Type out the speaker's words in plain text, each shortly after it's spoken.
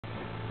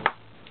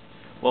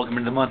Welcome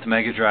to the month of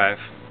Megadrive,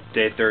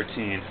 day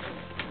 13,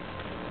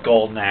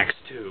 Golden Axe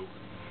 2.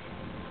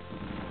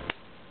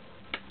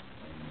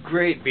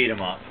 Great beat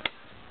 'em up.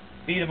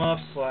 Beat 'em up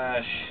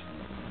slash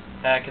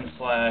hack and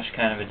slash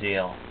kind of a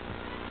deal.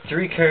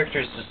 3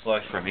 characters to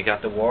select from. You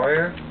got the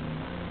warrior,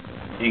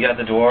 you got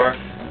the dwarf,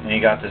 and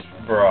you got this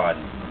broad.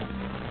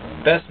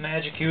 Best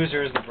magic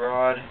user is the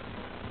broad.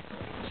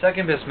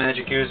 Second best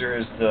magic user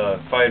is the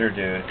fighter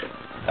dude.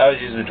 I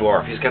always use the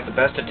dwarf. He's got the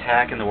best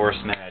attack and the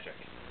worst magic.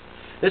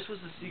 This was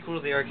the sequel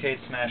to the arcade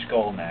smash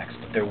Golden Axe,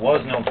 but there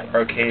was no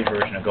arcade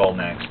version of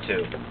Golden Axe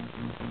 2.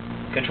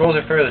 Controls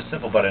are fairly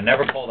simple, but I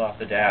never pulled off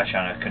the dash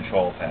on a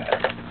control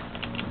pad.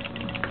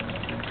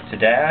 To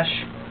dash,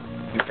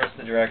 you press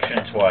the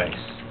direction twice.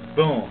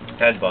 Boom,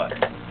 headbutt.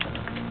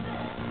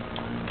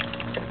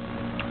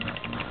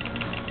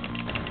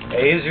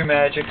 A is your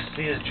magic,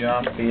 C is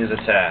jump, B is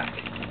attack.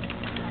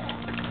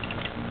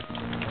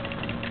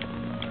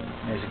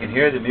 As you can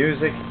hear, the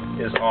music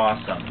is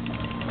awesome.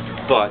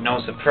 But no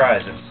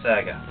surprise, it's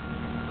Sega.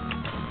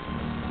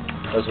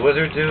 Those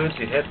wizard dudes,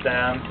 you hit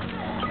them,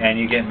 and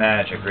you get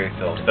magic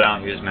refills, but I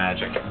don't use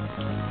magic.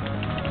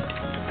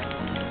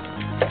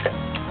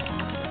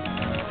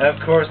 And of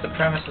course, the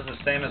premise is the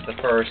same as the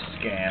first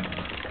game.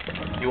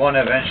 You want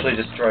to eventually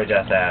destroy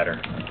Death Adder.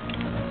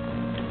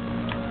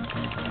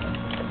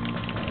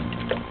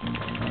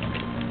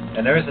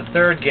 And there is a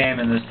third game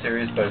in this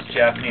series, but it's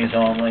Japanese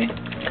only.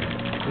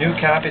 New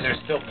copies are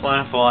still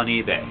plentiful on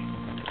eBay.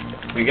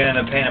 You're going to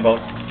end up paying about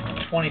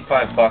 $25,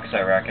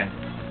 I reckon.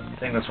 I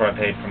think that's what I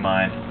paid for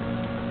mine.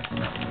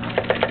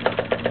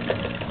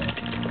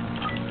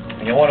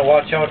 And you want to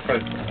watch out for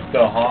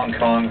the Hong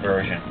Kong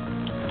version.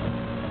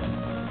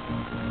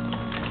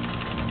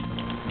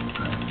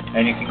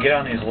 And you can get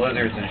on these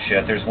lizards and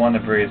shit. There's one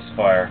that breathes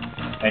fire.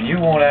 And you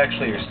won't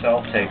actually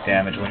yourself take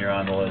damage when you're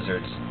on the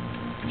lizards.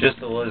 Just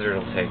the lizard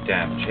will take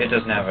damage. It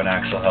doesn't have an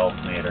actual health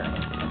meter.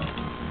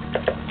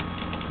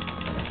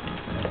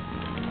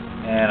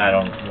 And I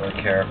don't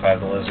really care if I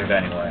have the lizard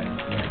anyway.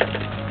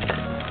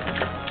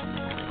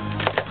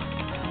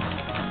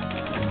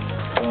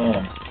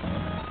 Boom.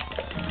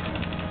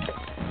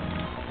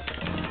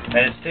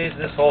 And it stays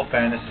this whole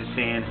fantasy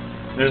scene.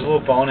 There's a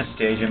little bonus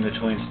stage in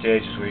between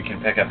stages where you can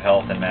pick up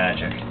health and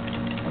magic.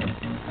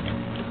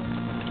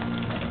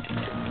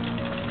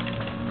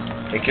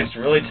 It gets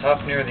really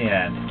tough near the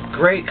end.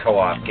 Great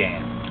co-op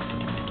game.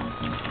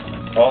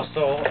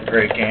 Also, a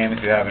great game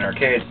if you have an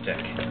arcade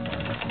stick.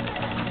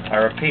 I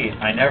repeat,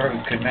 I never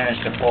could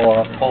manage to pull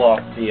off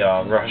the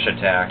rush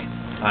attack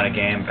on a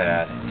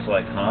gamepad. It's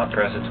like, huh,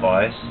 press it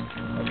twice?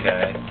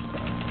 Okay.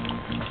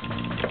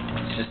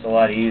 It's just a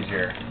lot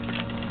easier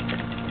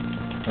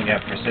when you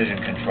have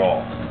precision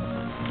control.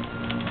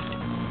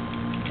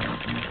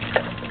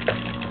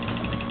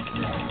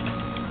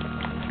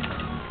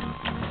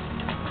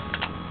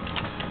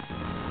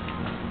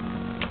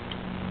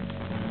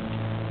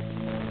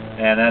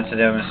 And that's a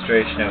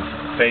demonstration of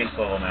face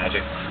level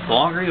magic. The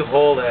longer you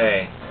hold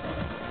A,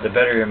 the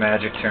better your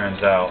magic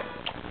turns out.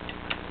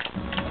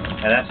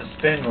 And that's a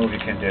spin move you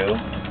can do.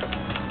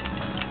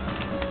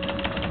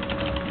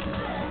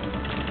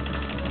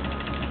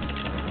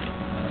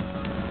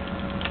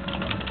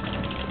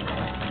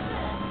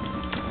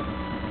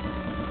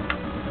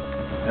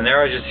 And there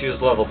I just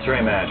used level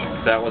 3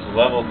 magic. That was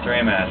level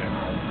 3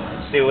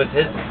 magic. See, with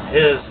his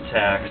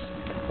attacks,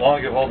 the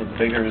longer you hold it, the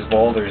bigger his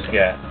boulders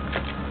get.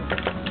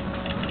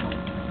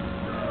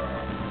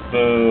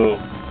 Boo.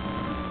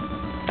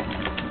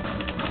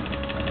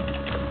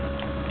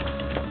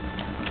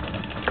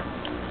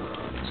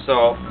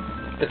 So,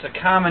 it's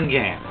a common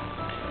game.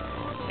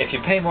 If you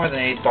pay more than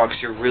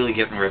 $8, you're really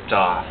getting ripped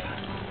off,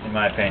 in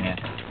my opinion.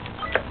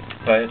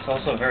 But it's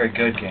also a very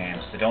good game,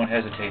 so don't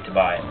hesitate to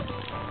buy it.